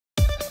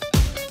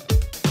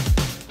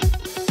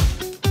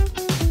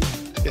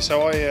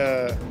So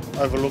I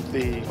overlook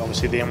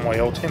obviously the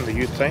NYL team, the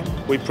youth team.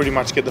 We pretty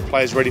much get the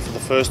players ready for the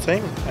first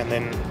team and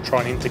then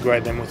try and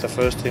integrate them with the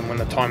first team when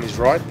the time is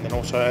right. And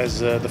also as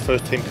the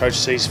first team coach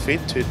sees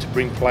fit to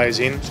bring players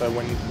in. So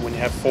when you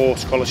have 4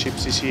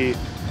 scholarships this year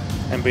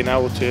and being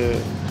able to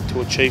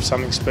achieve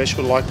something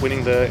special like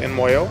winning the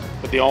NYL,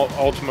 but the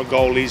ultimate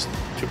goal is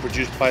to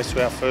produce players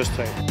to our first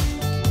team.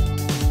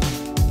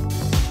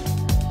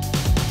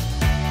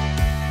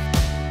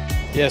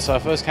 Yeah, so I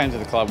first came to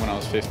the club when I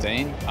was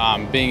 15.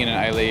 Being in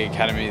an A-League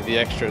academy, the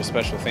extra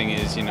special thing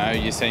is, you know,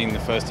 you're seeing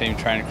the first team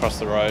train across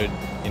the road.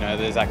 You know,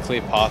 there's that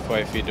clear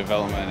pathway for your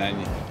development.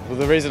 And well,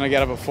 the reason I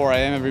get up at 4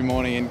 AM every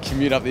morning and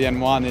commute up the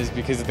N1 is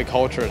because of the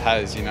culture it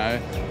has. You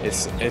know,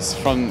 it's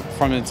from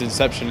its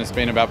inception, it's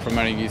been about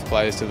promoting youth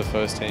players to the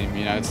first team.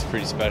 You know, it's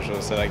pretty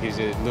special. So that gives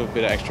you a little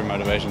bit of extra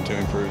motivation to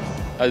improve.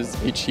 As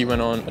each year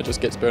went on, it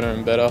just gets better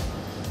and better.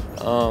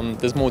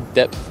 There's more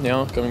depth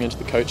now going into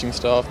the coaching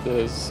staff.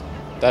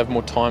 They have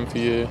more time for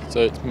you, so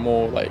it's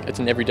more like it's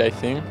an everyday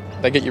thing.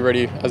 They get you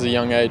ready as a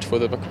young age for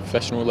the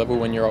professional level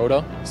when you're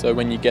older. So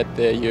when you get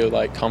there, you're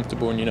like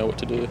comfortable and you know what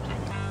to do.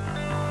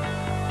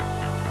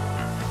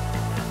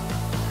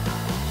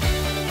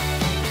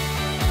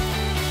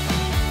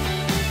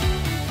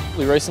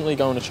 We recently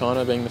going to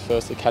China, being the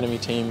first academy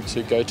team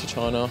to go to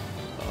China,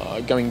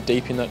 going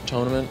deep in that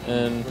tournament,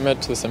 and we made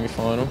it to the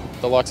semi-final.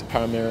 The likes of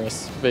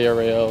Paramiris,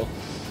 Villarreal,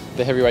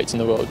 the heavyweights in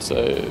the world.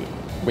 So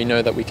we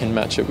know that we can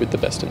match it with the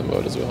best in the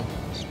world as well.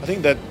 I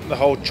think that the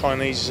whole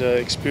Chinese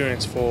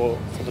experience for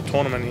the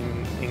tournament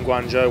in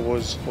Guangzhou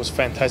was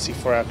fantastic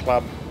for our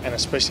club and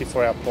especially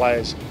for our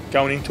players.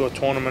 Going into a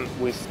tournament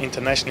with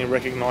internationally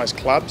recognised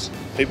clubs,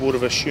 people would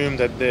have assumed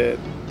that the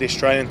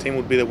Australian team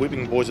would be the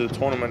whipping boys of the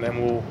tournament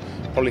and we're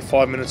probably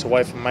 5 minutes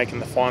away from making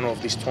the final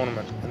of this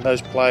tournament. And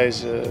those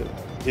players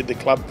did the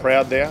club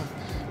proud there,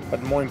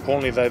 but more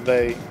importantly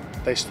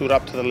they stood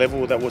up to the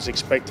level that was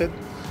expected,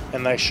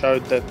 and they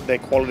showed that their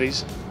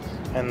qualities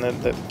and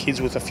the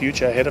kids with a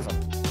future ahead of them.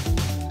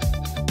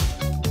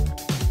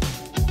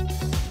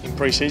 In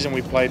pre-season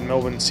we played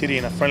Melbourne City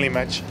in a friendly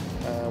match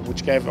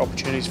which gave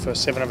opportunities for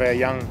 7 of our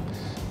young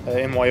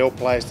NYL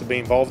players to be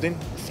involved in.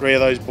 3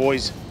 of those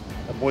boys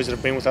are boys that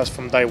have been with us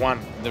from day one.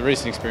 The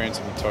recent experience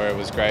in Victoria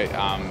was great.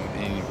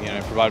 You know,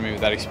 provided me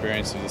with that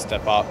experience to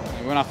step up.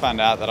 When I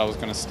found out that I was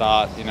going to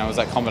start, you know, it was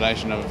that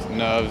combination of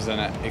nerves and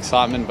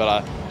excitement,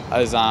 but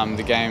as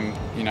the game,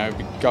 you know,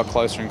 got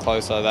closer and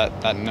closer,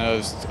 that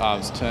nerves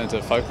turned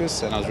to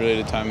focus, and I was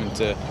really determined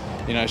to,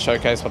 you know,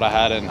 showcase what I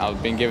had, and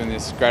I've been given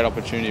this great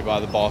opportunity by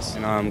the boss.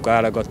 And I'm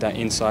glad I got that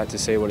insight to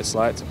see what it's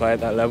like to play at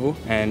that level,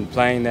 and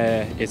playing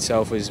there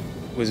itself was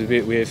a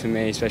bit weird for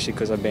me, especially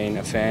because I've been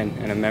a fan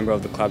and a member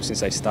of the club since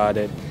they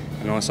started,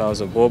 and also I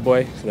was a ball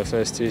boy for the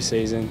first 2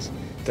 seasons,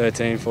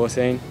 13,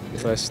 14.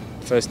 The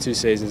first 2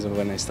 seasons of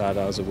when they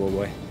started I was a ball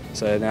boy.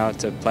 So now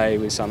to play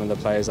with some of the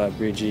players like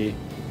Bridgie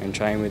and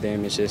train with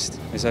him, it's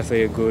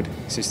definitely a good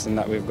system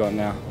that we've got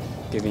now,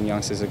 giving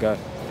youngsters a go.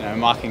 You know,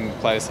 marking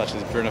players such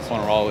as Bruno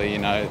Fornaroli, you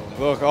know,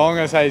 look, all I'm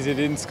going to say is he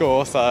didn't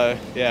score, so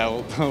yeah,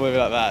 we'll leave it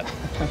at that.